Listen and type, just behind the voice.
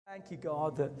Thank you,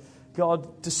 God, that,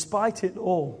 God, despite it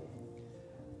all,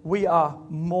 we are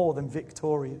more than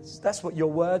victorious. That's what your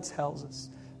word tells us.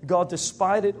 God,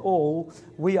 despite it all,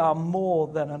 we are more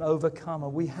than an overcomer.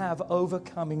 We have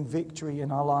overcoming victory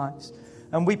in our lives.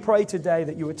 And we pray today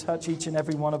that you would touch each and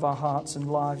every one of our hearts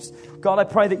and lives. God, I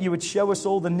pray that you would show us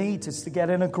all the need to get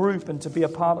in a group and to be a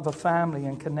part of a family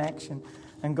and connection.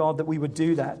 And God, that we would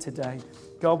do that today.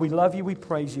 God, we love you, we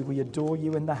praise you, we adore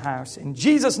you in the house. In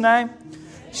Jesus' name,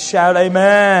 shout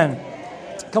amen.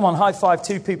 Come on, high five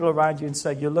two people around you and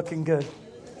say, you're looking good.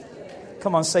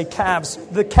 Come on, say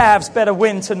Cavs. The Cavs better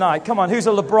win tonight. Come on, who's a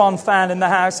LeBron fan in the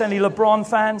house? Any LeBron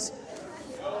fans?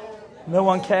 No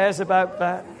one cares about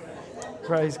that.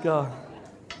 Praise God.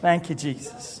 Thank you,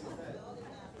 Jesus.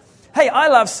 Hey, I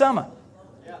love summer.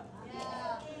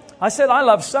 I said I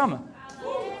love summer.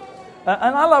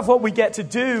 And I love what we get to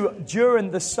do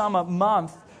during the summer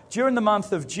month. During the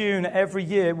month of June every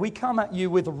year, we come at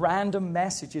you with random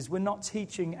messages. We're not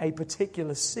teaching a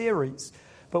particular series,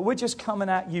 but we're just coming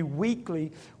at you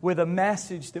weekly with a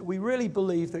message that we really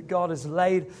believe that God has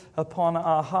laid upon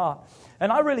our heart.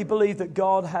 And I really believe that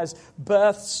God has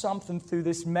birthed something through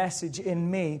this message in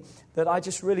me that I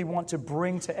just really want to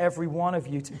bring to every one of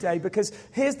you today. Because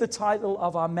here's the title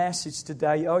of our message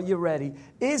today. Are you ready?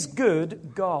 Is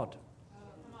good God?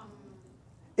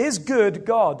 Is good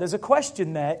God? There's a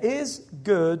question there. Is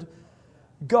good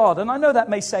God? And I know that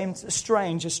may seem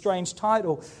strange, a strange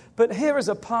title. But here as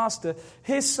a pastor,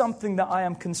 here's something that I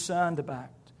am concerned about.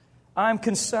 I am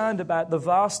concerned about the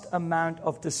vast amount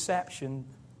of deception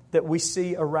that we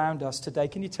see around us today.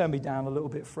 Can you turn me down a little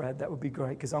bit, Fred? That would be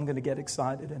great, because I'm going to get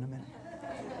excited in a minute.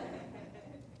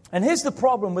 And here's the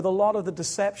problem with a lot of the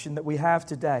deception that we have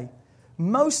today.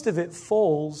 Most of it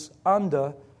falls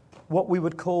under what we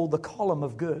would call the column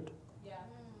of good. Yeah.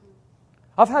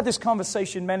 I've had this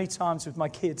conversation many times with my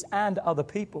kids and other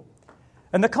people.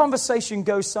 And the conversation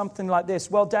goes something like this.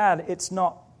 Well, Dad, it's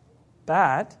not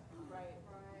bad. Right.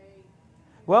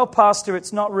 Well, Pastor,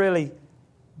 it's not really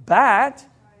bad.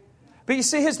 But you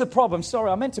see, here's the problem.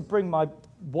 Sorry, I meant to bring my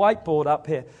whiteboard up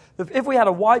here. If we had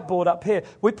a whiteboard up here,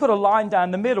 we'd put a line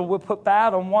down the middle. We'd put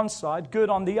bad on one side, good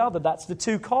on the other. That's the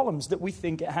two columns that we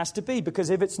think it has to be. Because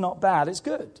if it's not bad, it's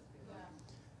good.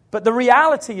 But the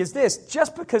reality is this.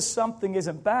 Just because something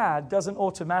isn't bad doesn't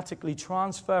automatically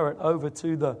transfer it over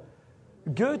to the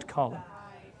good column.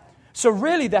 So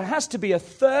really, there has to be a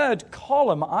third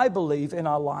column, I believe, in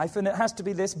our life. And it has to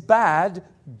be this: bad,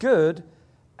 good,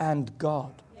 and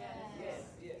God.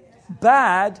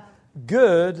 Bad,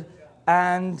 good,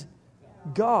 and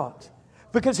God.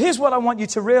 Because here's what I want you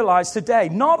to realize today.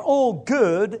 Not all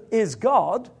good is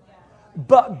God,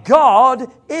 but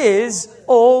God is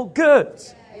all good.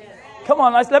 Come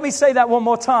on, let me say that one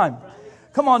more time.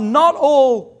 Come on, not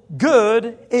all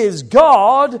good is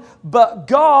God, but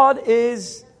God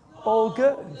is all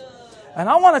good. And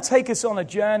I want to take us on a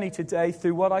journey today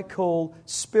through what I call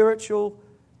spiritual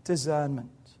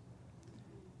discernment.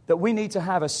 That we need to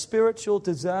have a spiritual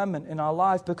discernment in our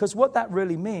life, because what that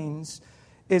really means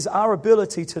is our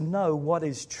ability to know what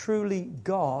is truly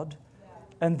God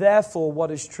and therefore what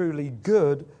is truly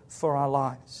good for our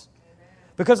lives.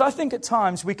 Because I think at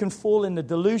times we can fall in the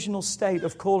delusional state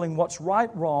of calling what's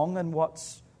right wrong and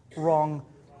what's wrong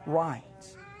right.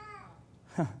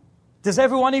 Does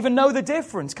everyone even know the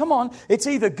difference? Come on, it's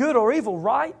either good or evil,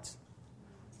 right?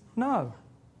 No,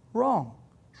 wrong.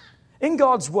 In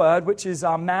God's Word, which is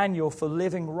our manual for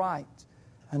living right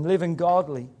and living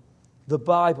godly, the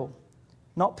Bible,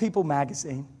 not People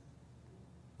magazine,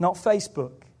 not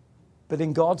Facebook, but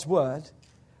in God's Word,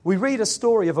 we read a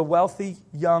story of a wealthy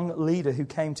young leader who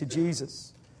came to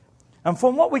Jesus. And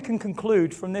from what we can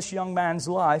conclude from this young man's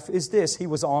life is this: he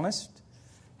was honest,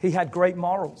 he had great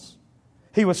morals,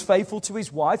 he was faithful to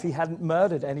his wife, he hadn't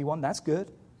murdered anyone, that's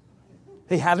good.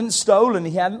 He hadn't stolen,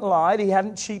 he hadn't lied, he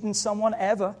hadn't cheated someone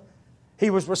ever.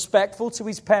 He was respectful to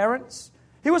his parents.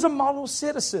 He was a model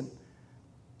citizen.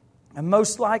 And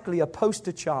most likely a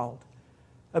poster child,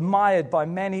 admired by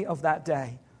many of that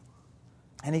day.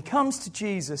 And he comes to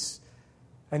Jesus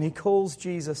and he calls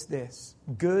Jesus this: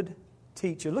 good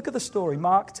teacher. Look at the story,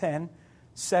 Mark 10,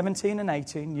 17 and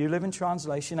 18, New Living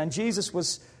Translation. And Jesus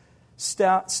was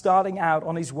starting out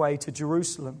on his way to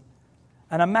Jerusalem.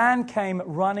 And a man came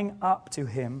running up to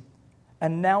him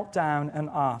and knelt down and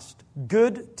asked,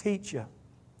 "Good teacher,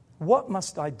 what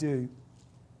must I do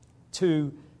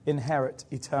to inherit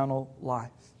eternal life?"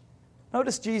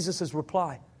 Notice Jesus'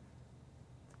 reply.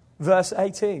 Verse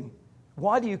 18,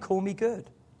 "Why do you call me good?"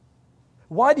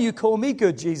 "Why do you call me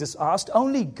good?" Jesus asked.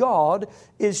 "Only God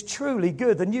is truly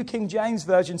good." The New King James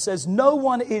Version says, "No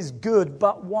one is good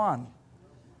but one,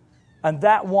 And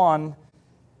that one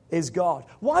is God.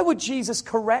 Why would Jesus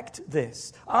correct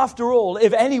this? After all,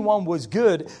 if anyone was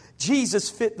good, Jesus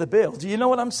fit the bill. Do you know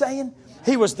what I'm saying?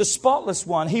 He was the spotless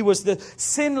one. He was the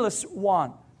sinless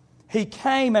one. He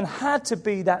came and had to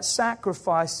be that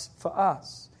sacrifice for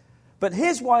us. But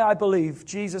here's why I believe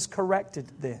Jesus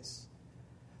corrected this.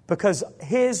 Because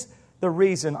here's the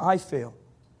reason I feel.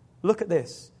 Look at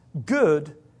this.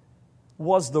 Good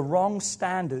was the wrong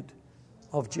standard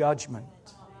of judgment.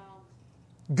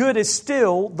 Good is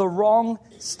still the wrong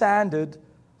standard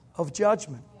of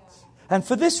judgment. And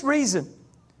for this reason,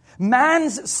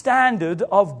 man's standard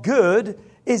of good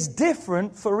is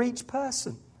different for each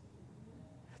person.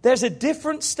 There's a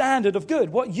different standard of good.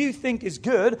 What you think is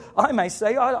good, I may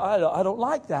say, I don't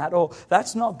like that, or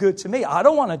that's not good to me. I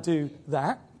don't want to do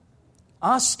that.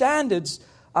 Our standards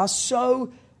are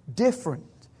so different.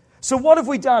 So what have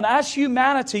we done? As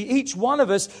humanity, each one of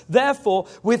us, therefore,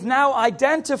 we've now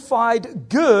identified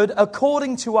good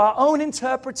according to our own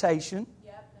interpretation,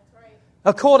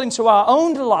 according to our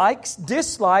own likes,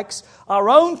 dislikes, our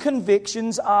own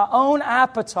convictions, our own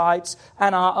appetites,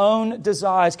 and our own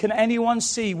desires. Can anyone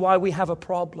see why we have a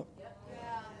problem?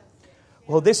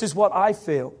 Well, this is what I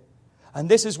feel, and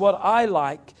this is what I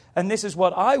like, and this is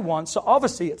what I want. So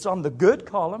obviously it's on the good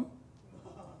column,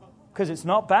 because it's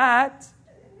not bad.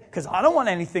 Because I don't want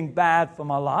anything bad for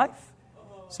my life.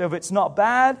 So if it's not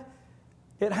bad,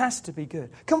 it has to be good.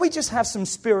 Can we just have some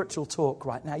spiritual talk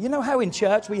right now? You know how in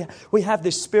church we have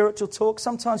this spiritual talk?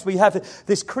 Sometimes we have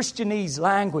this Christianese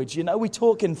language. You know, we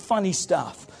talk in funny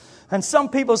stuff. And some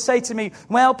people say to me,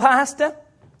 well, Pastor,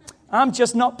 I'm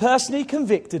just not personally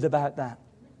convicted about that.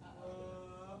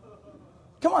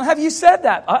 Come on, have you said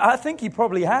that? I think you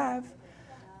probably have.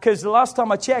 Because the last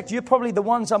time I checked, you're probably the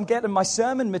ones I'm getting my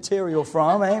sermon material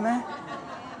from, amen?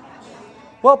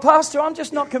 Well, Pastor, I'm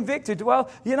just not convicted. Well,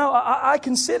 you know, I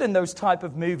can sit in those type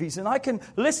of movies, and I can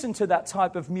listen to that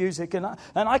type of music, and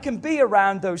I can be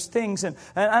around those things, and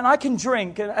I can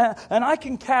drink, and I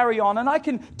can carry on, and I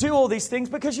can do all these things,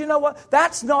 because you know what?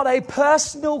 That's not a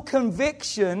personal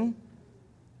conviction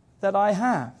that I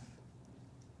have.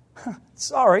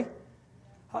 Sorry.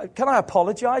 Can I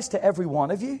apologize to every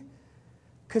one of you?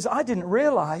 Because I didn't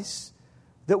realize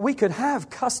that we could have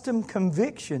custom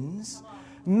convictions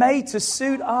made to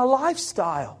suit our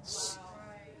lifestyles.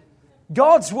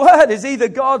 God's word is either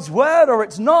God's word or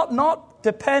it's not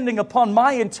depending upon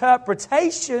my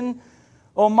interpretation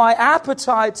or my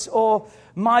appetites or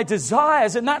my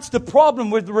desires. And that's the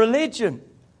problem with religion.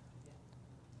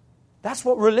 That's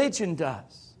what religion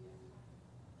does.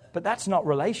 But that's not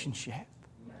relationship.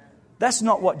 That's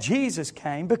not what Jesus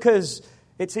came, because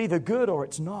it's either good or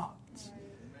it's not.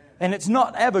 And it's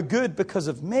not ever good because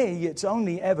of me. It's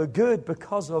only ever good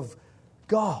because of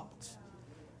God.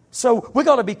 So we've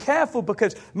got to be careful,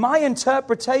 because my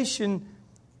interpretation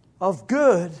of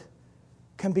good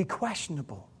can be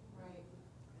questionable.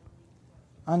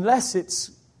 Unless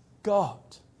it's God.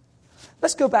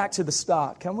 Let's go back to the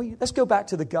start, can we? Let's go back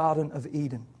to the Garden of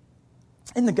Eden.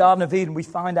 In the Garden of Eden, we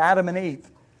find Adam and Eve.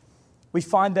 We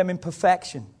find them in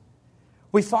perfection.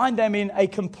 We find them in a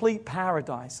complete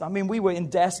paradise. I mean, we were in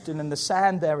Destin, and the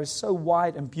sand there is so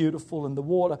white and beautiful, and the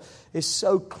water is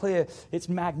so clear. It's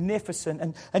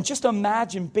magnificent. And just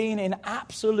imagine being in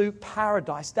absolute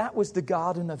paradise. That was the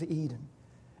Garden of Eden.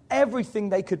 Everything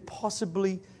they could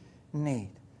possibly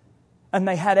need. And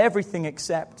they had everything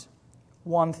except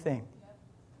one thing.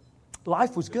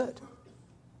 Life was good.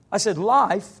 I said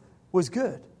life was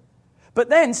good. But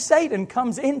then Satan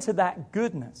comes into that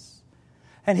goodness.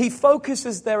 And he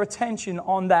focuses their attention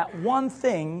on that one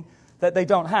thing that they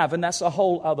don't have. And that's a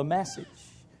whole other message.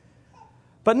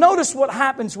 But notice what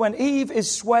happens when Eve is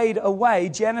swayed away.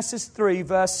 Genesis 3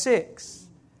 verse 6.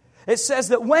 It says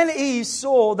that when Eve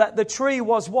saw that the tree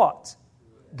was what?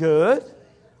 Good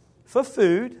for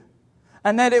food.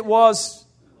 And that it was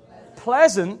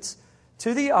pleasant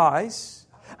to the eyes.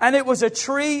 And it was a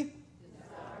tree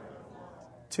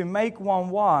to make one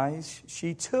wise.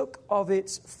 She took of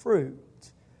its fruit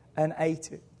and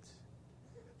ate it.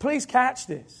 Please catch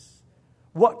this.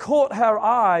 What caught her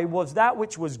eye was that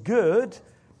which was good,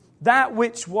 that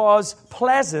which was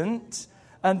pleasant,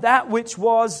 and that which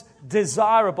was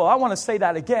desirable. I want to say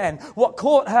that again. What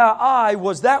caught her eye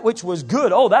was that which was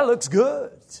good. Oh, that looks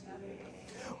good.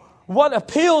 What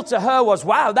appealed to her was,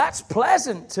 wow, that's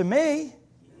pleasant to me.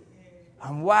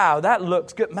 And wow, that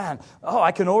looks good. Man, oh,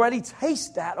 I can already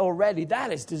taste that already.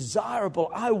 That is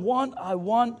desirable. I want.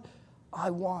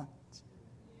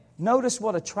 Notice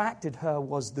what attracted her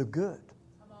was the good.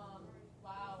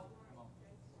 Wow.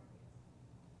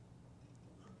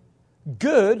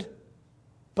 Good,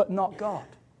 but not God.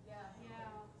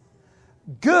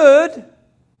 good,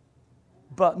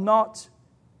 but not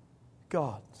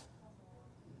God.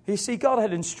 You see, God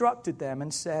had instructed them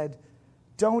and said,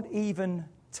 don't even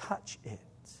touch it.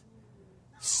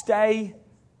 Stay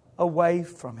away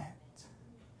from it.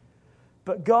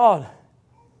 But God,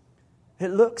 it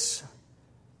looks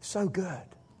so good.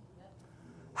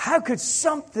 How could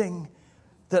something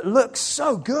that looks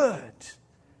so good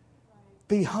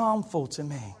be harmful to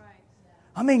me?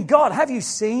 I mean, God, have you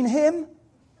seen him?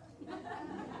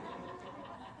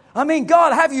 I mean,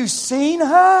 God, have you seen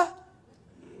her?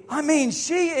 I mean,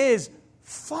 she is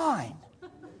fine.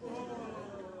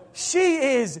 She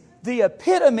is the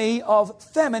epitome of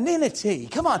femininity.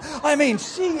 Come on. I mean,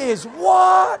 she is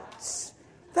what?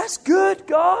 That's good,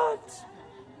 God.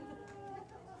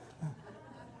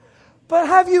 But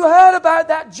have you heard about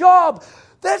that job?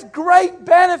 There's great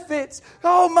benefits.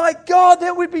 Oh my God,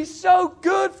 that would be so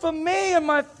good for me and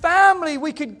my family.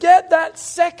 We could get that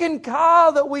second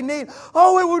car that we need.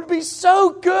 Oh, it would be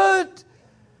so good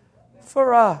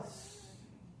for us.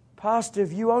 Pastor,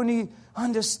 if you only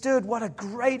understood what a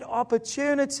great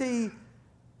opportunity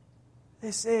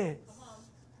this is.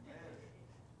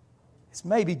 It's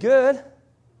maybe good,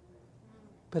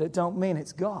 but it don't mean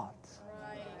it's God.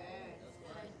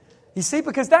 You see,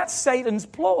 because that's Satan's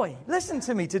ploy. Listen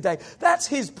to me today. That's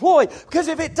his ploy. Because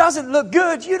if it doesn't look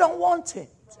good, you don't want it.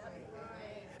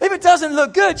 If it doesn't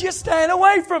look good, you're staying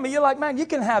away from it. You're like, man, you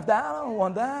can have that. I don't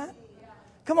want that.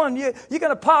 Come on, you're going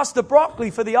to pass the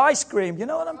broccoli for the ice cream. You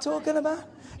know what I'm talking about?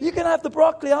 You can have the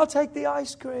broccoli. I'll take the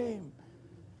ice cream.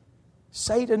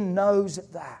 Satan knows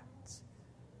that.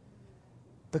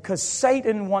 Because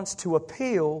Satan wants to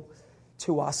appeal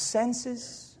to our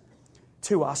senses,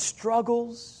 to our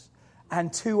struggles,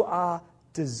 and to our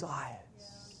desires.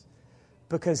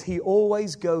 Because he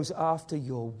always goes after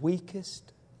your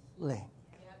weakest link.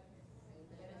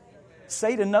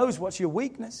 Satan knows what's your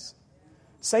weakness.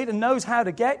 Satan knows how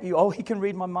to get you. Oh, he can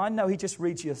read my mind. No, he just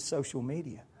reads your social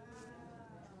media.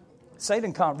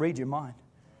 Satan can't read your mind.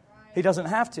 He doesn't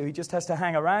have to. He just has to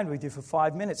hang around with you for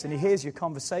 5 minutes, and he hears your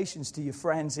conversations to your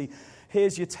friends. He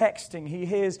hears your texting. He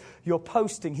hears your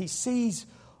posting. He sees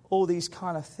all these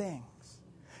kind of things.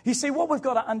 You see, what we've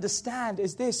got to understand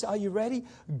is this. Are you ready?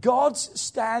 God's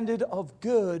standard of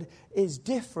good is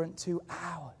different to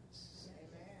ours.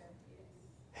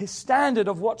 His standard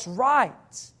of what's right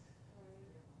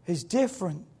is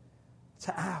different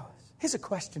to ours. Here's a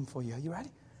question for you. Are you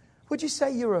ready? Would you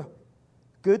say you're a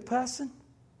good person?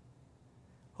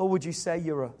 Or would you say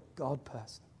you're a God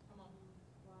person?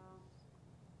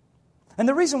 And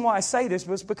the reason why I say this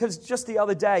was because just the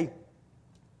other day,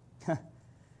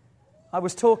 I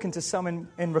was talking to someone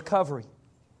in recovery.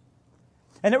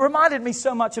 And it reminded me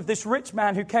so much of this rich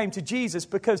man who came to Jesus,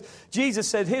 because Jesus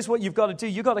said, here's what you've got to do.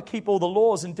 You've got to keep all the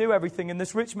laws and do everything. And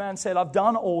this rich man said, I've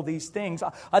done all these things.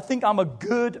 I think I'm a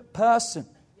good person.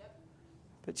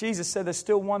 But Jesus said, there's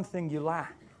still one thing you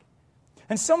lack.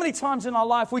 And so many times in our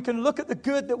life, we can look at the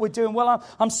good that we're doing. Well,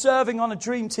 I'm serving on a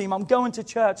dream team. I'm going to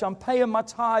church. I'm paying my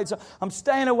tithes. I'm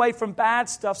staying away from bad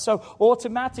stuff. So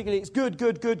automatically, it's good,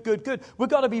 good, good, good, good. We've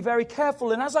got to be very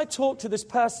careful. And as I talked to this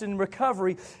person in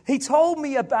recovery, he told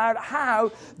me about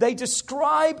how they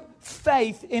describe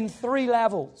faith in 3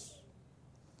 levels.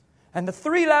 And the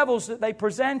 3 levels that they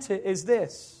present it is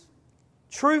this: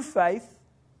 true faith,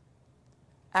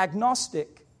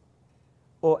 agnostic,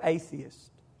 or atheist.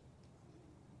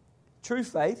 True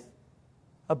faith,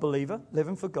 a believer,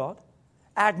 living for God.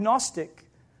 Agnostic,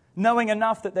 knowing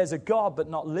enough that there's a God but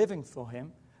not living for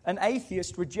him. An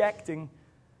atheist, rejecting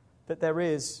that there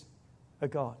is a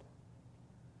God.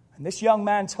 And this young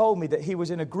man told me that he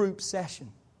was in a group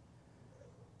session.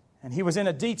 And he was in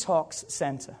a detox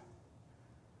center.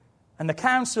 And the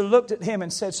counselor looked at him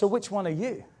and said, so which one are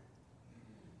you?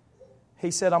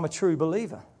 He said, I'm a true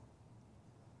believer.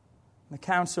 And the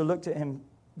counselor looked at him.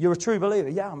 You're a true believer?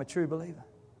 Yeah, I'm a true believer.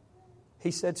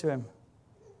 He said to him,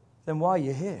 then why are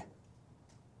you here?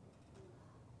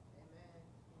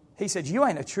 He said, you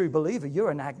ain't a true believer. You're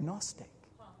an agnostic.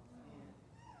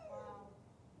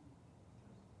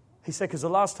 He said, because the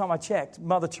last time I checked,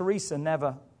 Mother Teresa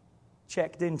never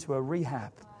checked into a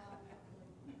rehab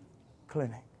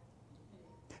clinic.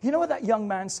 You know what that young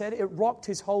man said? It rocked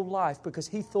his whole life, because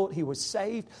he thought he was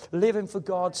saved, living for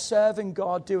God, serving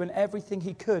God, doing everything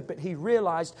he could. But he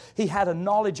realized he had a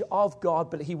knowledge of God,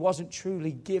 but he wasn't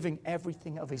truly giving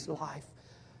everything of his life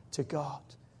to God.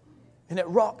 And it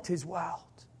rocked his world.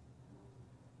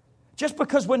 Just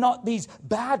because we're not these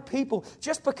bad people,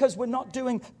 just because we're not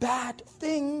doing bad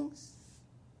things,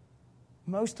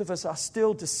 most of us are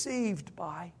still deceived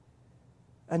by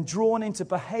and drawn into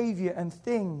behavior and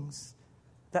things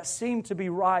that seem to be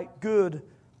right, good,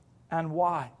 and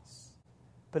wise,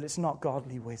 but it's not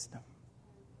godly wisdom.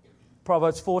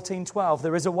 Proverbs 14:12,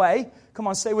 there is a way. Come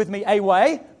on, say with me, a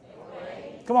way. A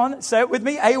way. Come on, say it with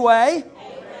me, a way. A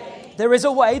way. There is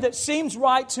a way that seems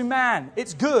right to man.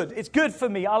 It's good. It's good for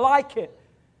me. I like it.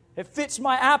 It fits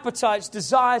my appetites,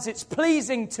 desires. It's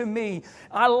pleasing to me.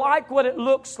 I like what it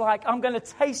looks like. I'm going to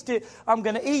taste it. I'm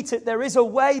going to eat it. There is a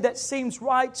way that seems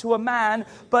right to a man,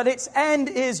 but its end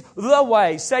is the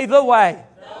way. Say the way.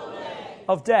 The way.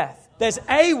 Of death. There's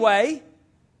a way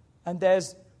and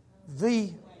there's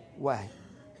the way.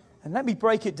 And let me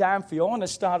break it down for you. I want to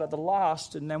start at the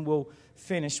last and then we'll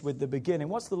finish with the beginning.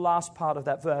 What's the last part of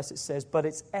that verse? It says, but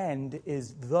its end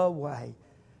is the way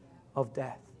of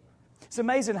death. It's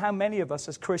amazing how many of us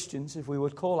as Christians, if we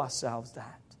would call ourselves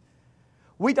that,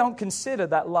 we don't consider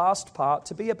that last part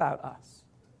to be about us.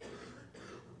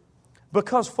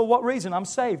 Because for what reason? I'm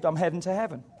saved. I'm heading to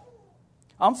heaven.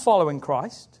 I'm following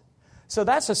Christ. So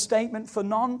that's a statement for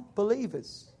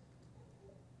non-believers,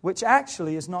 which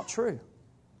actually is not true.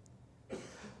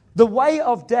 The way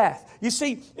of death. You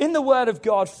see, in the Word of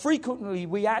God, frequently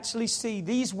we actually see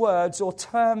these words or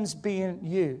terms being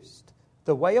used.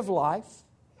 The way of life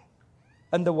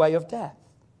and the way of death.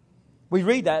 We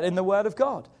read that in the Word of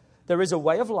God. There is a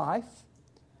way of life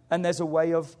and there's a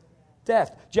way of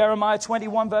death. Jeremiah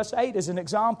 21 verse 8 is an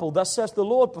example. Thus says the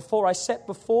Lord, before I set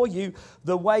before you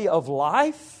the way of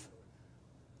life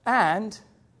and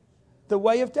the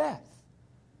way of death.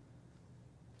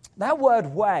 That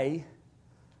word way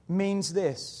means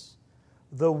this: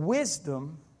 the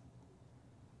wisdom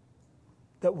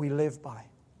that we live by.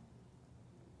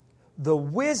 The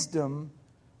wisdom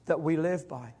that we live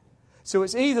by. So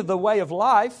it's either the way of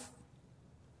life,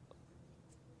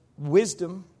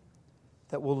 wisdom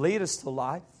that will lead us to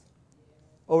life,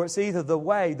 or it's either the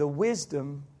way, the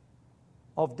wisdom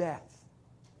of death.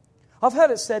 I've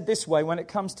heard it said this way when it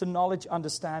comes to knowledge,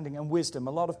 understanding, and wisdom.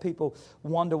 A lot of people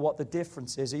wonder what the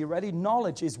difference is. Are you ready?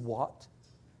 Knowledge is what?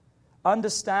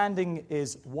 Understanding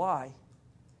is why.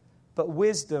 But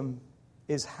wisdom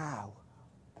is how.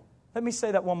 Let me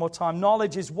say that one more time.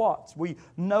 Knowledge is what? We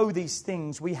know these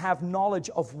things. We have knowledge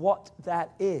of what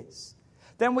that is.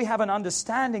 Then we have an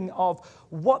understanding of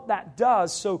what that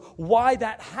does, so why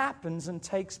that happens and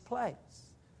takes place.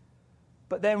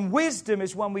 But then wisdom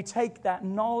is when we take that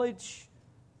knowledge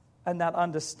and that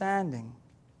understanding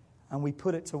and we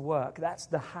put it to work. That's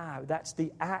the how. That's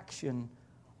the action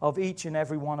of each and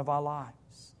every one of our lives.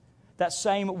 That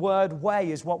same word way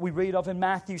is what we read of in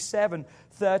Matthew 7,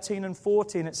 13 and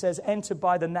 14. It says, enter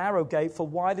by the narrow gate, for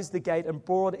wide is the gate and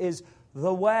broad is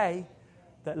the way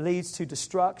that leads to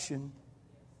destruction.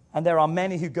 And there are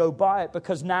many who go by it,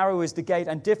 because narrow is the gate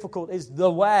and difficult is the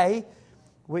way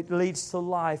which leads to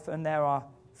life, and there are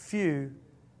few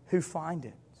who find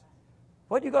it.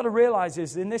 What you've got to realize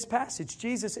is in this passage,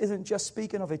 Jesus isn't just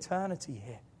speaking of eternity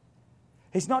here.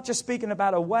 He's not just speaking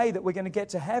about a way that we're going to get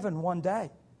to heaven one day.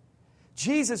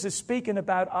 Jesus is speaking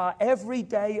about our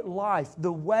everyday life,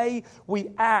 the way we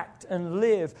act and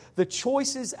live, the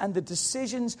choices and the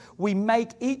decisions we make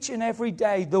each and every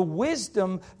day, the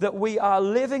wisdom that we are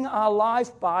living our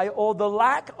life by, or the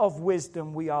lack of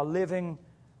wisdom we are living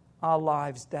our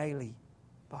lives daily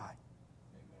by.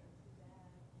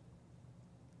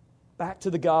 Back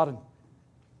to the garden.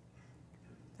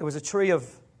 There was a tree of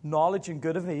knowledge and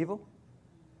good and evil.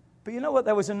 But you know what?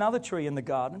 There was another tree in the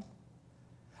garden.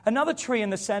 Another tree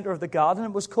in the center of the garden.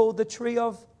 It was called the tree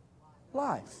of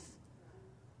life.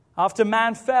 After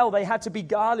man fell, they had to be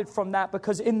guarded from that,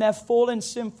 because in their fallen,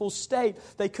 sinful state,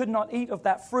 they could not eat of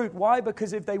that fruit. Why?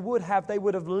 Because if they would have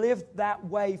lived that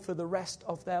way for the rest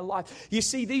of their life. You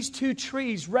see, these two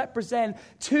trees represent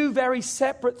two very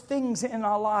separate things in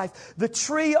our life. The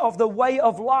tree of the way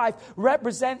of life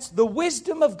represents the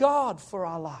wisdom of God for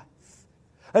our life.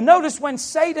 And notice when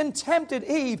Satan tempted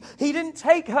Eve, he didn't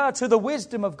take her to the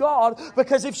wisdom of God,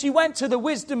 because if she went to the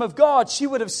wisdom of God, she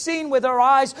would have seen with her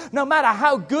eyes, no matter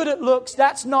how good it looks,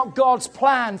 that's not God's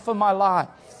plan for my life.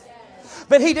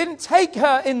 But he didn't take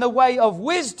her in the way of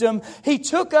wisdom. He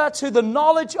took her to the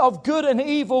knowledge of good and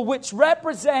evil, which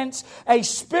represents a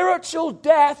spiritual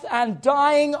death and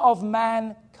dying of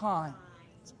mankind.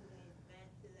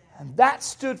 And that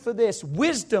stood for this: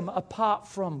 wisdom apart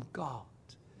from God.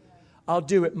 I'll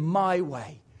do it my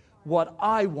way, what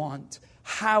I want,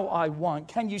 how I want.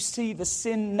 Can you see the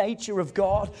sin nature of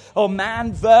God or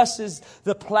man versus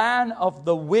the plan of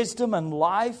the wisdom and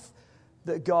life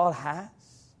that God has?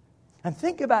 And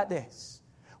think about this.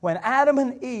 When Adam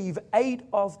and Eve ate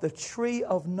of the tree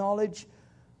of knowledge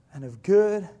and of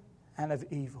good and of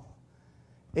evil,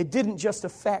 it didn't just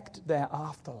affect their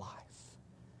afterlife.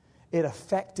 it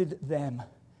affected them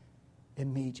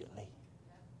immediately.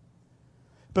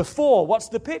 Before, what's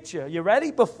the picture? You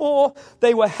ready? Before,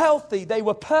 they were healthy, they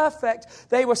were perfect,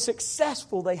 they were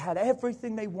successful, they had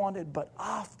everything they wanted. But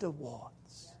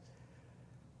afterwards,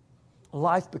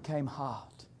 life became hard.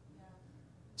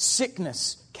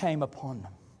 Sickness came upon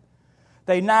them.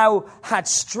 They now had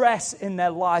stress in their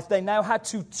life. They now had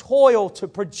to toil to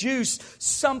produce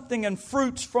something and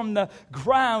fruits from the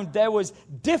ground. There was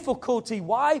difficulty.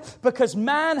 Why? Because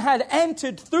man had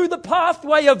entered through the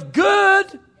pathway of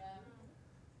good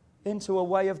into a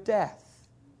way of death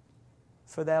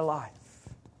for their life.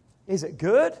 Is it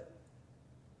good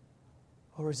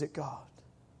or is it God?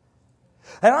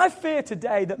 And I fear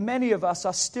today that many of us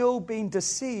are still being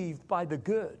deceived by the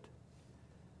good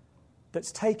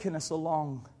that's taken us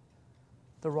along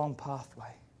the wrong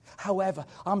pathway. However,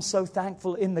 I'm so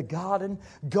thankful in the garden,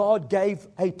 God gave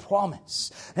a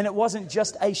promise. And it wasn't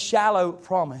just a shallow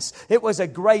promise. It was a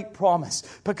great promise.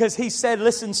 Because He said,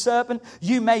 listen, serpent,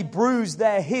 you may bruise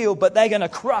their heel, but they're going to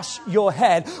crush your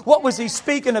head. What was He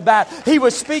speaking about? He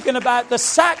was speaking about the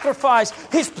sacrifice,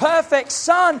 His perfect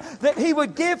Son that He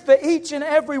would give for each and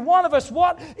every one of us.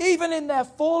 What? Even in their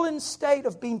fallen state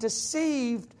of being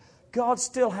deceived, God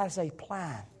still has a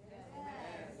plan.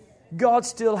 God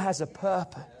still has a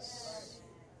purpose.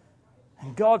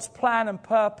 And God's plan and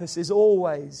purpose is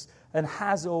always and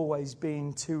has always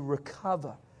been to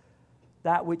recover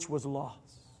that which was lost.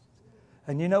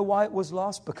 And you know why it was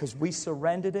lost? Because we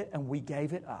surrendered it and we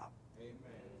gave it up. Amen.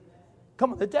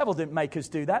 Come on, the devil didn't make us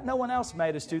do that. No one else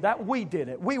made us do that. We did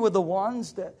it. We were the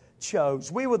ones that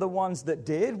chose. We were the ones that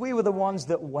did. We were the ones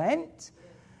that went.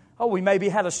 Oh, we maybe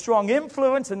had a strong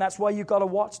influence, and that's why you've got to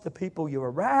watch the people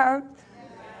you're around.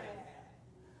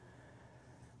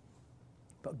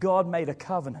 But God made a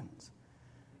covenant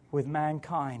with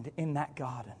mankind in that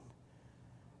garden.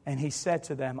 And He said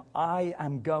to them, I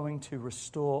am going to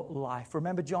restore life.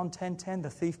 Remember John 10:10,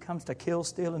 the thief comes to kill,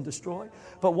 steal, and destroy.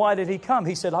 But why did He come?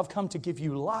 He said, I've come to give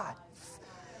you life.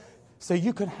 So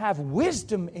you can have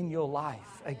wisdom in your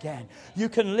life again. You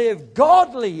can live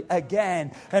godly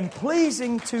again and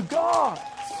pleasing to God.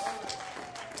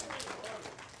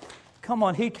 Come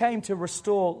on, He came to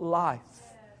restore life.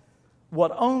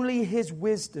 What only His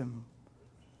wisdom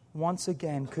once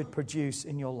again could produce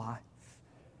in your life.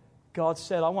 God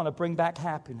said, I want to bring back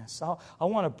happiness. I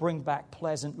want to bring back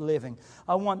pleasant living.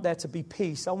 I want there to be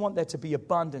peace. I want there to be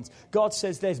abundance. God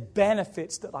says there's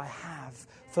benefits that I have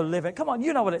for living. Come on,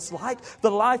 you know what it's like.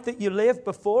 The life that you lived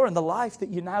before and the life that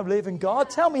you now live in God.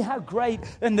 Tell me how great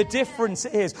and the difference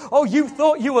is. Oh, you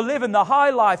thought you were living the high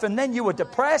life and then you were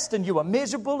depressed and you were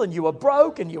miserable and you were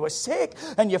broke and you were sick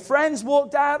and your friends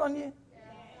walked out on you.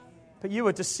 But you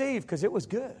were deceived because it was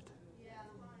good.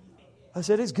 I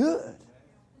said, it's good.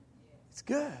 It's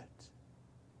good.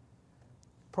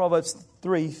 Proverbs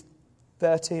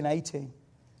 3:13-18.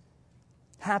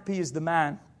 Happy is the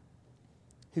man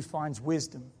who finds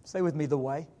wisdom. Say with me, the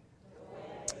way.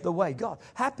 The way, God.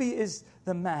 Happy is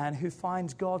the man who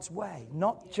finds God's way.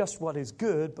 Not just what is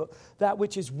good, but that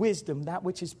which is wisdom, that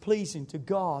which is pleasing to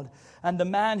God. And the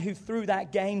man who through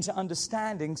that gains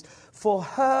understandings, for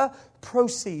her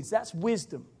proceeds, that's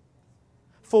wisdom.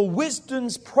 For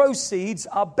wisdom's proceeds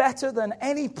are better than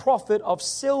any profit of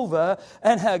silver,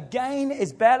 and her gain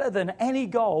is better than any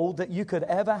gold that you could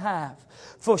ever have.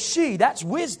 For she, that's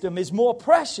wisdom, is more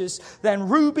precious than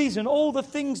rubies and all the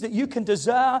things that you can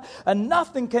desire, and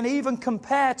nothing can even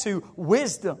compare to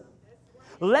wisdom.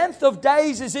 Length of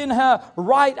days is in her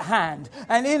right hand,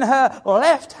 and in her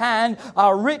left hand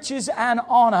are riches and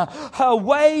honor. Her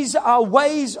ways are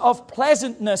ways of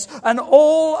pleasantness, and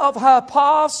all of her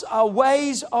paths are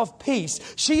ways of peace.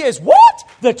 She is what?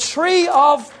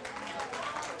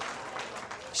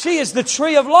 She is the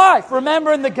tree of life.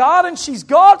 Remember in the garden, she's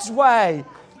God's way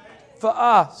for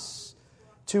us.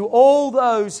 To all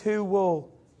those who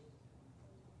will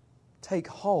take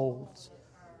hold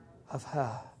of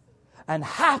her. And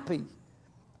happy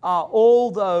are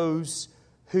all those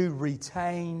who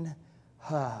retain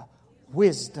her.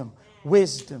 Wisdom,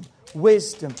 wisdom,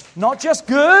 wisdom. Not just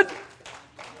good,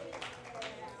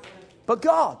 but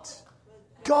God.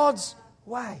 God's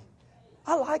way.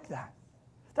 I like that.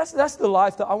 That's the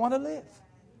life that I want to live.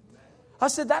 I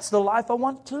said, that's the life I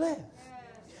want to live.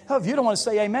 Oh, if you don't want to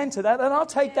say amen to that, then I'll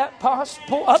take that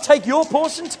I'll take your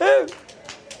portion too.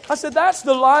 I said, that's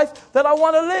the life that I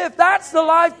want to live. That's the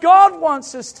life God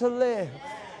wants us to live.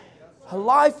 A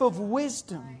life of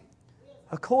wisdom,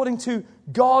 according to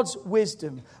God's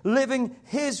wisdom. Living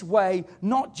His way,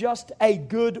 not just a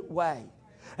good way.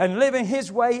 And living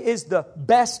His way is the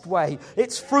best way.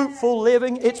 It's fruitful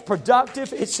living. It's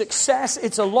productive. It's success.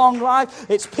 It's a long life.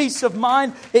 It's peace of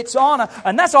mind. It's honor.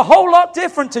 And that's a whole lot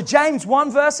different to James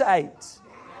 1 verse 8.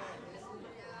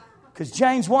 Because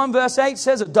James 1 verse 8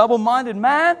 says a double-minded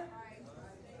man.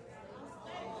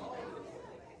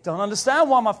 Don't understand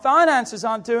why my finances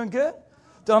aren't doing good.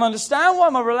 Don't understand why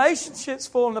my relationship's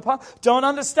falling apart. Don't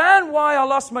understand why I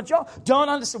lost my job. Don't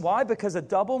understand why. Because a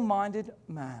double-minded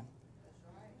man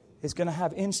is going to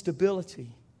have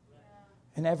instability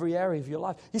in every area of your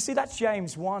life. You see, that's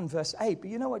James 1 verse 8.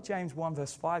 But you know what James 1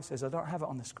 verse 5 says? I don't have it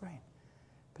on the screen.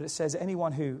 But it says,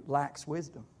 anyone who lacks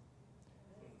wisdom,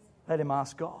 let him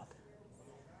ask God.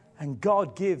 And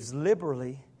God gives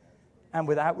liberally and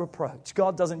without reproach.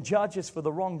 God doesn't judge us for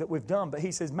the wrong that we've done, but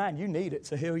He says, man, you need it,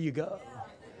 so here you go.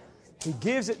 He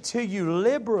gives it to you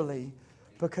liberally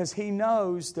because He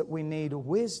knows that we need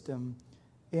wisdom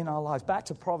in our lives. Back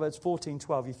to Proverbs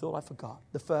 14:12. You thought I forgot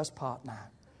the first part now.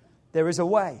 There is a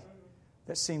way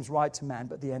that seems right to man,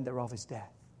 but the end thereof is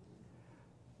death.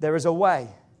 There is a way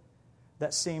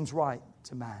that seems right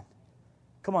to man.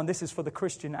 Come on, this is for the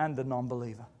Christian and the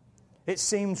non-believer. It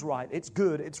seems right, it's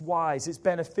good, it's wise, it's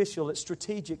beneficial, it's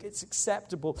strategic, it's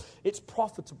acceptable, it's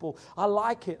profitable. I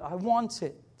like it, I want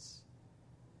it.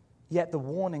 Yet the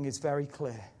warning is very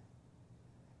clear.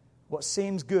 What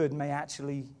seems good may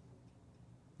actually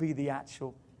be the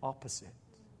actual opposite.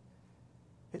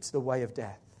 It's the way of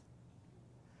death.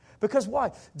 Because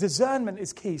why? Discernment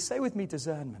is key. Say with me,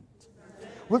 discernment.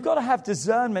 We've got to have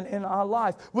discernment in our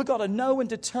life. We've got to know and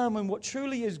determine what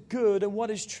truly is good and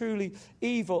what is truly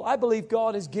evil. I believe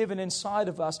God has given inside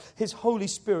of us His Holy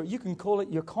Spirit. You can call it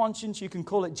your conscience. You can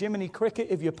call it Jiminy Cricket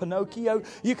if you're Pinocchio.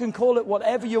 You can call it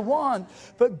whatever you want.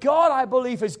 But God, I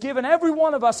believe, has given every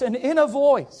one of us an inner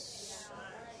voice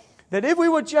that if we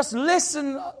would just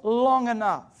listen long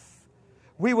enough,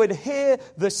 we would hear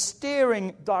the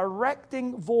steering,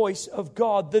 directing voice of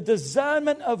God, the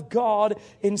discernment of God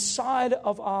inside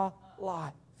of our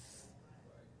life.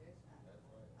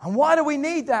 And why do we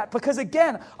need that? Because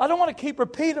again, I don't want to keep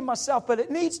repeating myself, but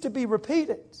it needs to be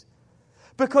repeated.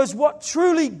 Because what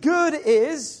truly good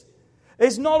is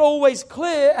not always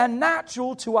clear and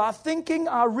natural to our thinking,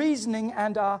 our reasoning,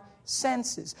 and our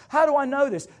senses. How do I know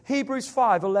this? Hebrews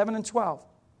 5, 11 and 12.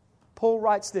 Paul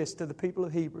writes this to the people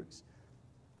of Hebrews.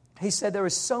 He said, there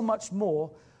is so much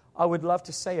more I would love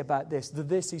to say about this. The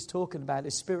this he's talking about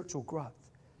is spiritual growth.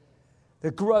 The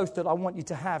growth that I want you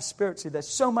to have spiritually. There's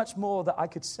so much more that I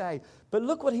could say. But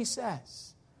look what he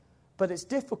says. But it's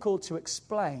difficult to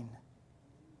explain,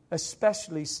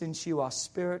 especially since you are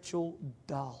spiritual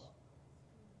dull.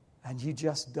 And you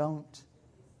just don't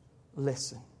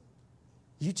listen.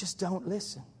 You just don't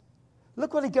listen.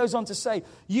 Look what he goes on to say.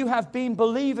 You have been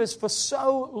believers for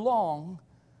so long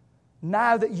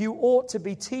now that you ought to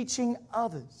be teaching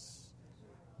others.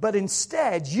 But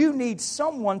instead, you need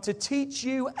someone to teach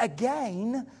you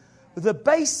again the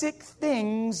basic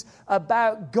things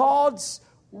about God's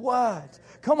Word.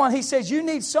 Come on, he says you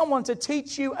need someone to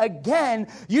teach you again.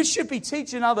 You should be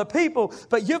teaching other people,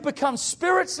 but you've become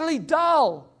spiritually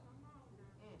dull.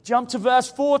 Jump to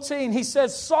verse 14. He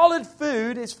says, solid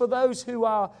food is for those who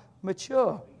are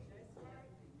mature,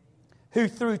 who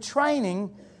through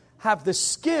training have the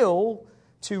skill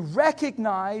to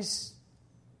recognize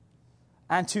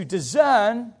and to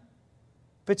discern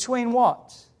between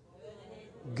what?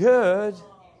 Good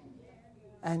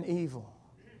and evil.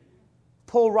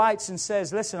 Paul writes and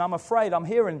says, listen, I'm afraid I'm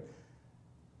hearing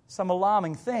some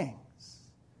alarming things.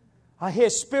 I hear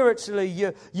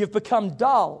spiritually you've become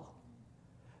dull,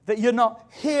 that you're not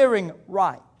hearing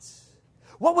right.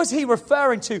 What was he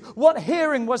referring to? What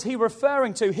hearing was he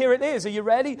referring to? Here it is. Are you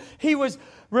ready? He was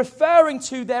referring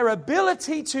to their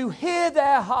ability to hear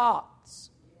their hearts.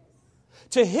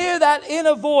 To hear that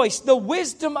inner voice, the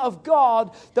wisdom of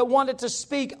God that wanted to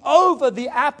speak over the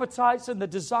appetites and the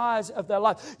desires of their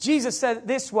life. Jesus said it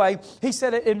this way. He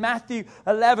said it in Matthew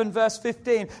 11 verse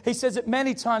 15. He says it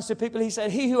many times to people. He said,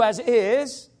 he who has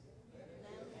ears.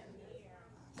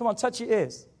 Come on, touch your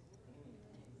ears.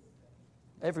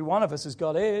 Every one of us has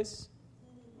got ears.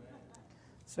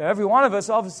 So every one of us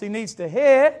obviously needs to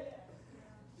hear.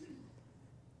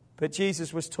 But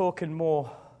Jesus was talking more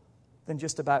than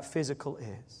just about physical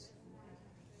ears.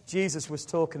 Jesus was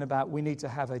talking about we need to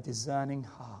have a discerning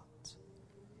heart.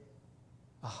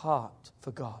 A heart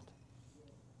for God.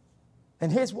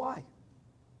 And here's why.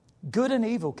 Good and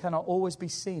evil cannot always be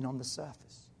seen on the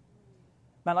surface.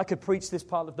 Man, I could preach this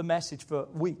part of the message for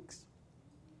weeks.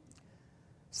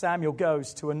 Samuel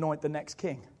goes to anoint the next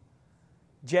king.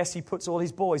 Jesse puts all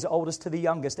his boys, oldest to the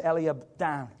youngest, Eliab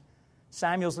down.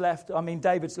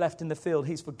 David's left in the field.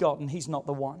 He's forgotten. He's not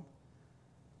the one.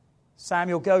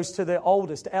 Samuel goes to the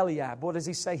oldest, Eliab. What does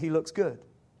he say? He looks good.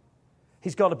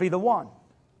 He's got to be the one.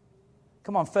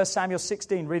 Come on, 1 Samuel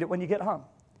 16. Read it when you get home.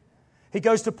 He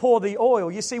goes to pour the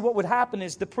oil. You see, what would happen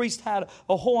is the priest had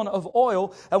a horn of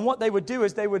oil, and what they would do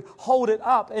is they would hold it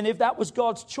up, and if that was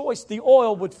God's choice, the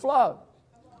oil would flow.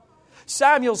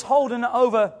 Samuel's holding it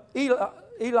over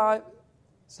Eli's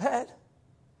head,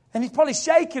 and he's probably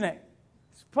shaking it.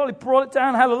 He's probably brought it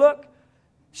down, had a look,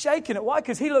 shaking it. Why?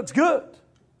 Because he looks good.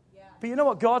 But you know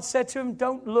what God said to him?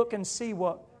 Don't look and see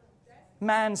what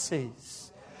man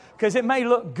sees. Because it may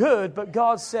look good, but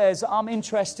God says, I'm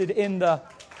interested in the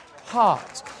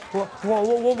heart.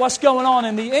 What's going on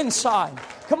in the inside?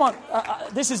 Come on,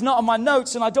 this is not on my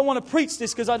notes, and I don't want to preach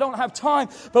this because I don't have time.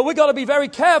 But we've got to be very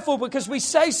careful because we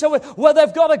say so. Well,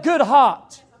 they've got a good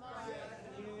heart.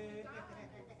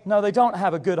 No, they don't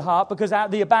have a good heart because out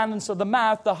of the abundance of the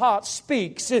mouth, the heart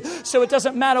speaks. So it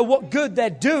doesn't matter what good they're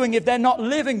doing if they're not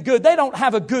living good. They don't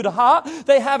have a good heart.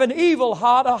 They have an evil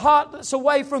heart, a heart that's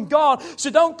away from God. So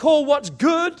don't call what's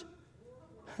good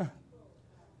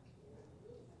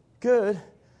good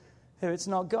if it's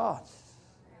not God.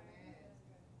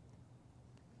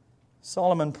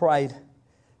 Solomon prayed,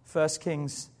 1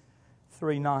 Kings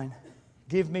 3:9,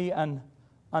 give me an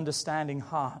understanding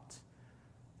heart.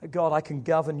 God, I can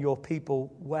govern your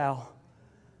people well.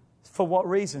 For what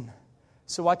reason?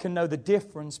 So I can know the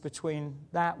difference between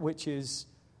that which is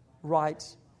right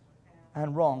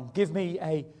and wrong. Give me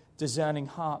a discerning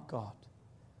heart, God.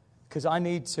 Because I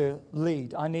need to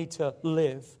lead. I need to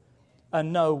live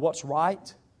and know what's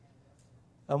right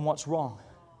and what's wrong.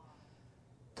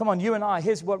 Come on, you and I,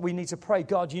 here's what we need to pray.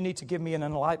 God, you need to give me an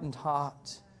enlightened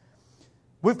heart.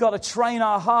 We've got to train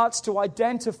our hearts to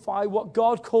identify what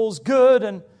God calls good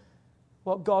and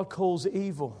what God calls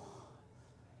evil.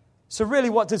 So really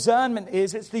what discernment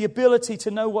is, it's the ability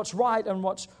to know what's right and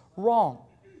what's wrong.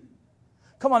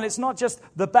 Come on, it's not just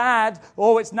the bad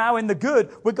or it's now in the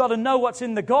good. We've got to know what's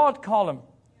in the God column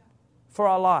for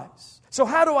our lives. So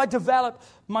how do I develop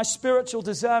my spiritual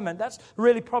discernment? That's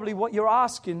really probably what you're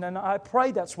asking, and I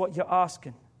pray that's what you're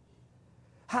asking.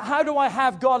 How do I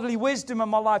have godly wisdom in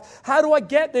my life? How do I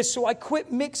get this so I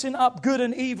quit mixing up good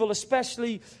and evil,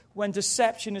 especially when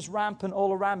deception is rampant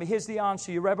all around me? Here's the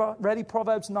answer. You ready?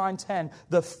 Proverbs 9:10.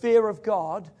 The fear of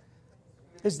God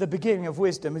is the beginning of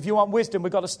wisdom. If you want wisdom,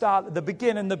 we've got to start at the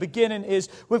beginning. The beginning is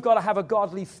we've got to have a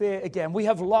godly fear again. We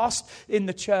have lost in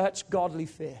the church godly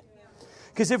fear.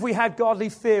 Because if we had godly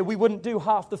fear, we wouldn't do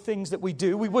half the things that we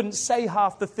do. We wouldn't say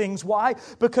half the things. Why?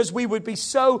 Because we would be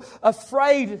so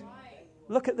afraid.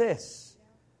 Look at this.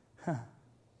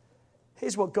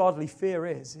 Here's what godly fear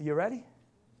is. Are you ready?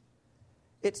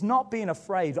 It's not being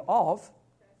afraid of.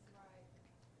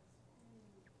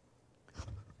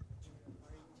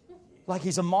 Like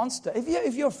he's a monster.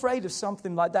 If you're afraid of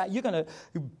something like that, you're going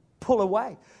to pull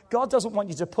away. God doesn't want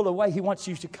you to pull away. He wants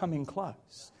you to come in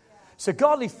close. So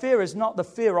godly fear is not the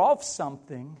fear of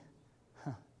something,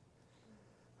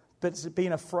 but it's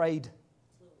being afraid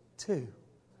to.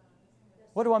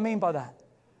 What do I mean by that?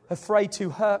 Afraid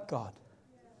to hurt God.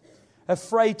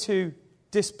 Afraid to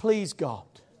displease God.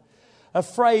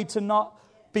 Afraid to not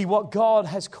be what God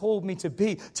has called me to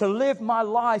be. To live my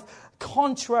life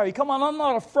contrary. Come on, I'm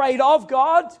not afraid of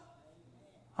God.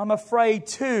 I'm afraid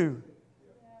to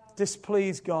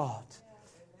displease God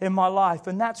in my life.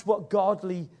 And that's what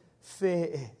godly fear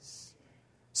is.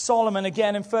 Solomon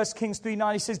again in 1 Kings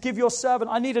 3:9, he says, give your servant,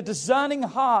 I need a discerning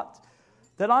heart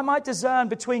that I might discern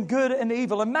between good and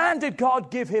evil. And man, did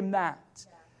God give him that.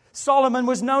 Solomon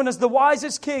was known as the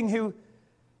wisest king who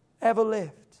ever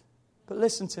lived. But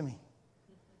listen to me.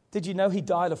 Did you know he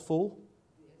died a fool?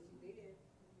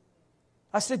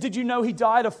 I said, did you know he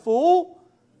died a fool?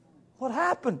 What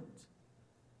happened?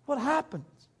 What happened?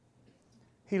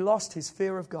 He lost his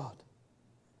fear of God.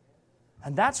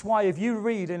 And that's why if you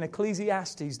read in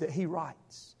Ecclesiastes that he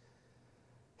writes,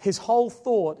 his whole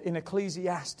thought in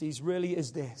Ecclesiastes really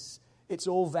is this. It's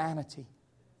all vanity.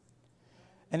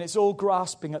 And it's all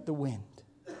grasping at the wind.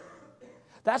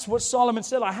 That's what Solomon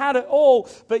said. I had it all,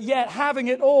 but yet having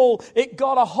it all, it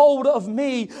got a hold of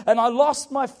me. And I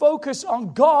lost my focus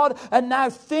on God. And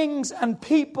now things and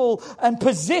people and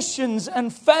positions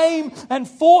and fame and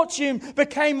fortune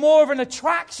became more of an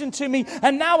attraction to me.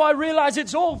 And now I realize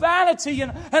it's all vanity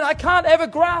and I can't ever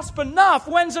grasp enough.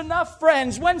 When's enough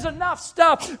friends? When's enough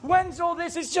stuff? When's all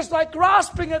this? It's just like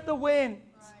grasping at the wind.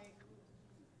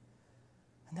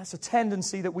 And that's a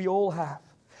tendency that we all have.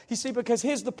 You see, because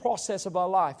here's the process of our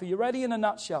life. Are you ready in a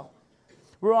nutshell?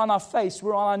 We're on our face,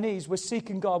 we're on our knees, we're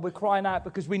seeking God, we're crying out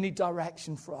because we need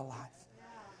direction for our life.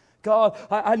 God,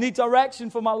 I need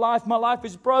direction for my life. My life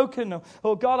is broken.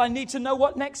 Or God, I need to know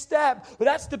what next step. But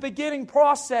that's the beginning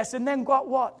process. And then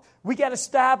what? We get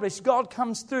established. God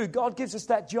comes through. God gives us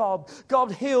that job.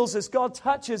 God heals us. God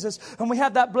touches us. And we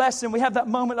have that blessing. We have that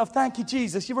moment of thank you,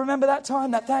 Jesus. You remember that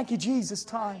time? That thank you, Jesus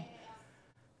time.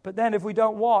 But then if we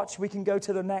don't watch, we can go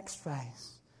to the next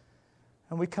phase.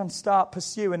 And we can start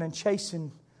pursuing and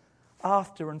chasing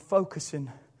after and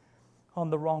focusing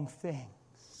on the wrong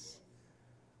things.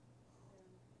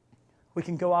 We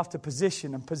can go after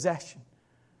position and possession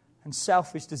and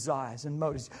selfish desires and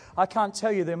motives. I can't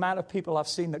tell you the amount of people I've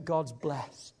seen that God's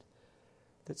blessed,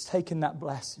 that's taken that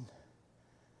blessing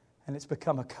and it's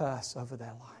become a curse over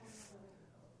their life.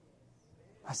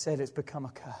 I said it's become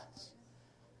a curse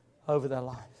over their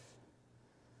life.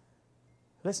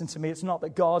 Listen to me, it's not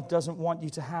that God doesn't want you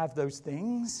to have those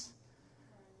things.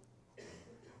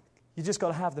 You just got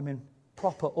to have them in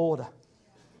proper order.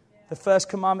 The first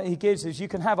commandment he gives is you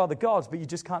can have other gods, but you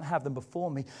just can't have them before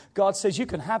me. God says you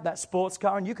can have that sports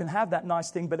car and you can have that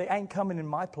nice thing, but it ain't coming in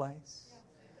my place.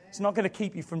 It's not going to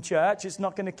keep you from church. It's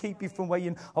not going to keep you from where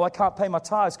I can't pay my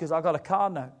tithes because I got a car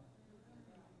note.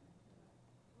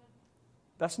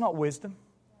 That's not wisdom.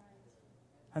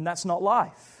 And that's not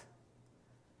life.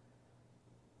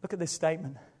 Look at this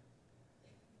statement.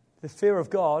 The fear of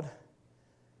God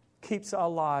keeps our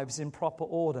lives in proper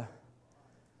order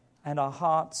and our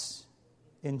hearts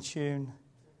in tune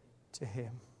to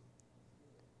Him.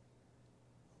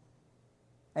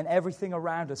 And everything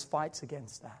around us fights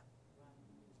against that.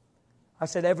 I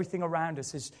said everything around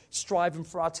us is striving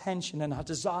for our attention and our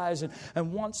desires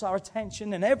and wants our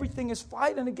attention, and everything is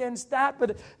fighting against that.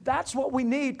 But that's what we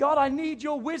need. God, I need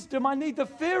your wisdom. I need the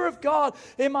fear of God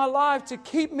in my life to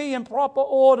keep me in proper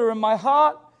order and my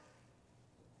heart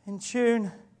in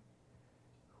tune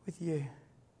with you.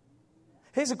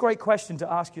 Here's a great question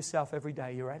to ask yourself every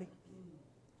day. You ready?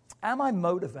 Am I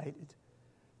motivated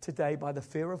today by the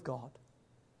fear of God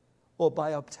or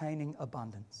by obtaining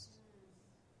abundance?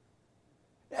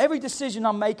 Every decision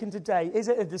I'm making today, is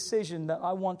it a decision that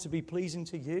I want to be pleasing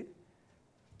to you?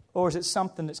 Or is it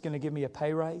something that's going to give me a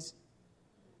pay raise?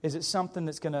 Is it something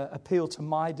that's going to appeal to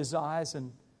my desires? And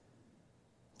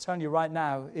I'm telling you right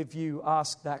now, if you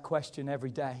ask that question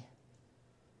every day,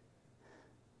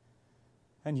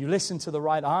 and you listen to the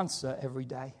right answer every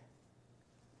day,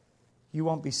 you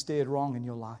won't be steered wrong in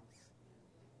your life.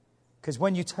 Because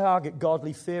when you target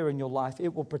godly fear in your life,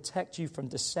 it will protect you from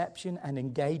deception and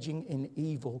engaging in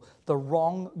evil, the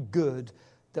wrong good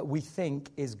that we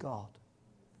think is God.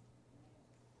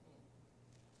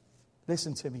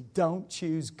 Listen to me. Don't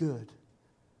choose good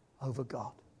over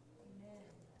God.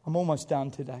 I'm almost done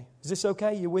today. Is this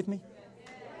okay? You with me?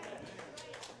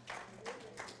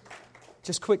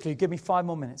 Just quickly, give me 5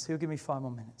 more minutes. He'll give me 5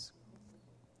 more minutes.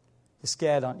 You're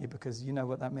scared, aren't you? Because you know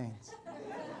what that means.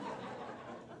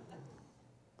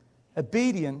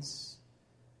 Obedience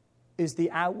is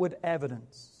the outward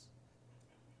evidence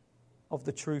of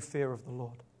the true fear of the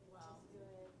Lord.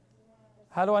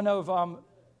 How do I know if I'm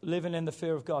living in the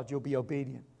fear of God? You'll be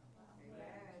obedient.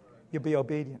 You'll be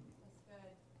obedient.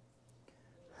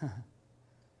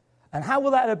 And how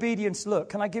will that obedience look?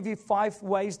 Can I give you 5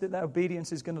 ways that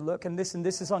obedience is going to look? And this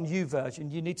is on YouVersion.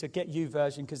 You need to get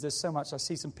YouVersion because there's so much. I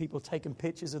see some people taking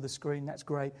pictures of the screen. That's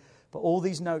great. But all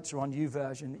these notes are on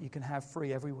YouVersion that you can have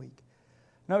free every week.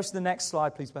 Notice the next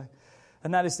slide, please, babe.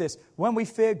 And that is this. When we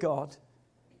fear God,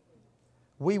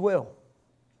 we will.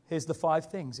 Here's the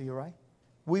 5 things. Are you right?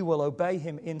 We will obey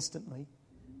Him instantly.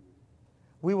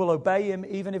 We will obey Him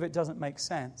even if it doesn't make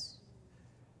sense.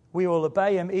 We will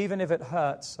obey Him even if it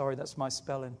hurts. Sorry, that's my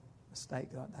spelling mistake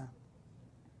right there.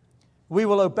 We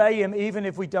will obey Him even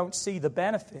if we don't see the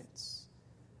benefits.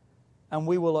 And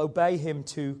we will obey Him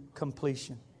to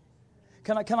completion.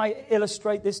 Can I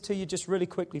illustrate this to you just really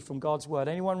quickly from God's Word?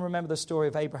 Anyone remember the story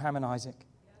of Abraham and Isaac?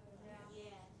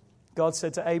 God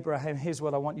said to Abraham, here's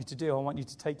what I want you to do. I want you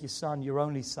to take your son, your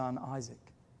only son, Isaac.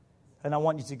 And I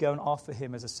want you to go and offer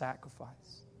him as a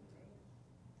sacrifice.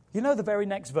 You know the very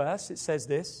next verse, it says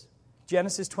this.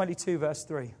 Genesis 22, verse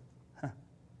 3.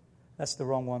 That's the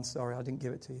wrong one, sorry, I didn't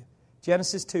give it to you.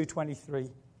 Genesis 2:23.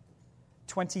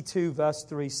 22, verse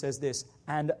 3 says this.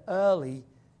 And early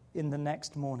in the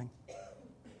next morning.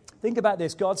 Think about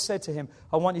this. God said to him,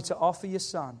 I want you to offer your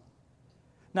son.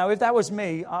 Now, if that was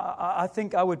me, I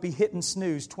think I would be hitting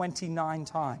snooze 29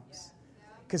 times.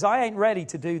 Because I ain't ready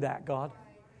to do that, God.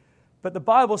 But the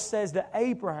Bible says that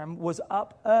Abraham was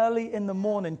up early in the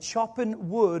morning chopping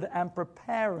wood and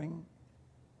preparing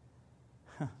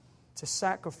to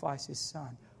sacrifice his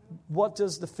son. What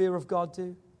does the fear of God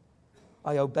do?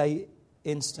 I obey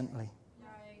instantly.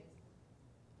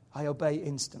 I obey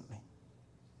instantly.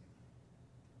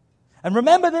 And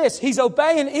remember this, he's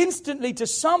obeying instantly to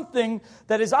something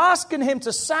that is asking him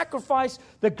to sacrifice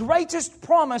the greatest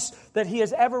promise that he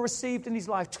has ever received in his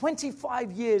life.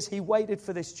 25 years he waited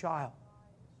for this child.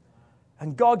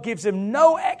 And God gives him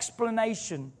no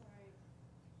explanation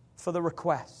for the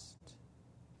request.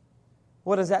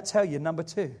 What does that tell you? Number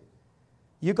 2,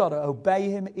 you got to obey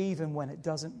him even when it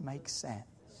doesn't make sense.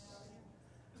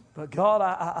 But God,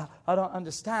 I don't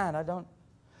understand.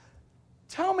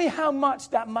 Tell me how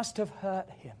much that must have hurt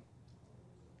him.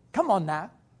 Come on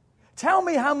now. Tell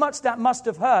me how much that must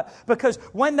have hurt. Because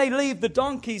when they leave the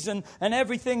donkeys and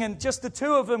everything and just the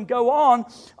two of them go on,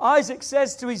 Isaac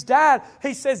says to his dad,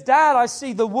 he says, Dad, I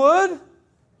see the wood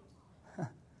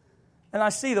and I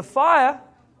see the fire.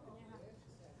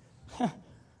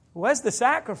 Where's the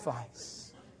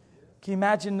sacrifice? Can you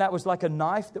imagine that was like a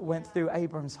knife that went through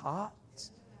Abram's heart?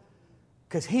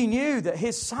 Because he knew that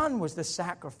his son was the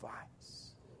sacrifice.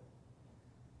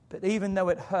 But even though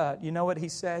it hurt, you know what he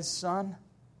says, son?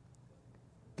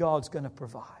 God's going to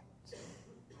provide.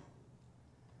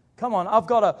 Come on, I've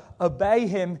got to obey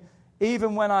him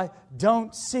even when I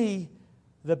don't see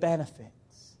the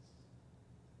benefits.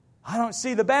 I don't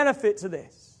see the benefit to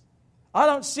this. I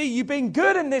don't see you being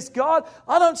good in this, God.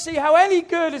 I don't see how any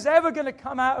good is ever going to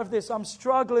come out of this. I'm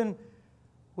struggling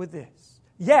with this.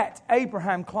 Yet,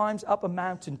 Abraham climbs up a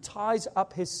mountain, ties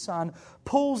up his son,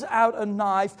 pulls out a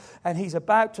knife, and he's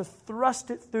about to thrust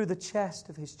it through the chest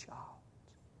of his child.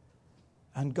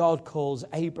 And God calls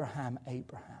Abraham,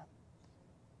 Abraham.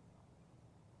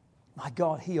 My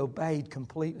God, he obeyed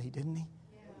completely, didn't he?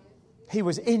 He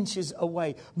was inches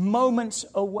away, moments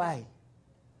away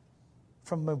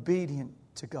from obedient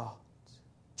to God.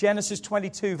 Genesis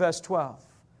 22, verse 12.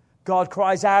 God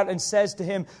cries out and says to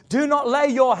him, do not lay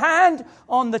your hand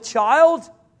on the child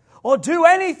or do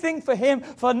anything for him,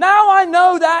 for now I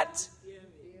know that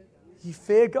you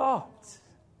fear God,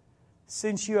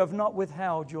 since you have not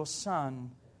withheld your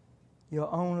son,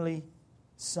 your only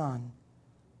son,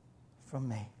 from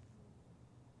me.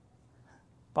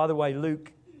 By the way,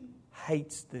 Luke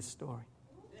hates this story.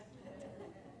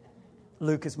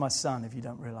 Luke is my son, if you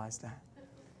don't realize that.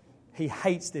 He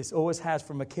hates this, always has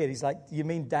from a kid. He's like, you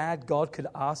mean, Dad, God could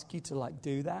ask you to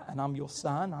do that and I'm your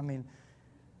son? I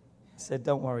said,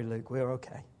 don't worry, Luke, we're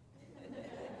okay.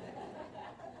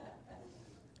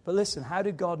 But listen, how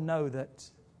did God know that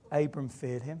Abram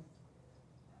feared him?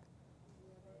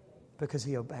 Because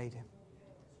he obeyed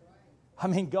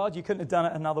him. God, you couldn't have done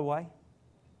it another way.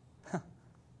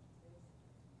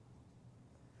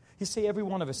 You see, every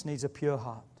one of us needs a pure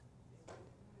heart.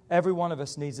 Every one of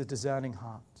us needs a discerning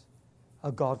heart.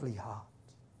 A godly heart.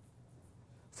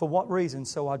 For what reason?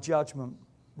 So our judgment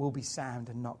will be sound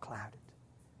and not clouded.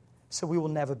 So we will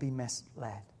never be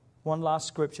misled. One last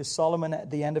scripture. Solomon at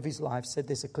the end of his life said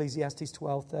this, Ecclesiastes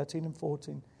 12, 13 and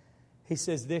 14. He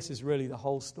says this is really the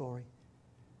whole story.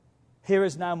 Here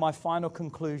is now my final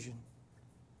conclusion.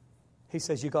 He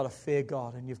says you've got to fear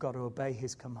God and you've got to obey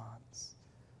his commands.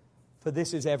 For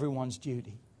this is everyone's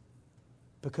duty.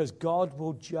 Because God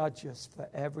will judge us for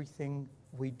everything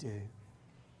we do,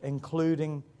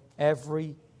 including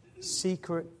every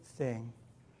secret thing,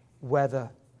 whether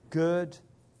good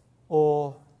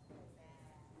or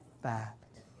bad.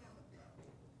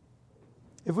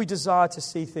 If we desire to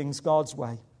see things God's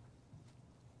way,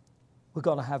 we've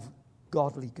got to have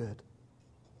godly good.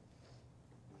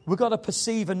 We've got to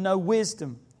perceive and know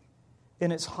wisdom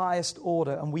in its highest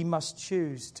order, and we must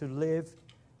choose to live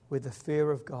with the fear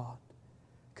of God.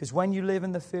 Because when you live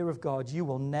in the fear of God, you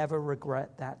will never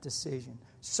regret that decision.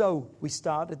 So, we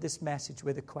started this message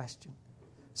with a question.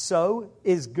 So,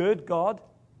 is good God?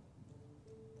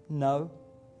 No.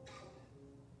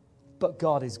 But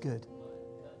God is good.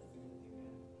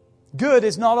 Good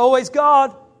is not always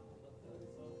God.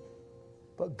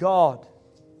 But God,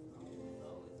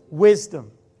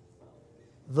 wisdom,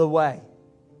 the way,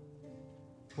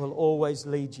 will always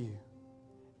lead you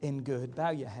in good.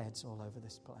 Bow your heads all over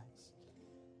this place.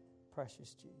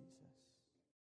 Precious Jesus.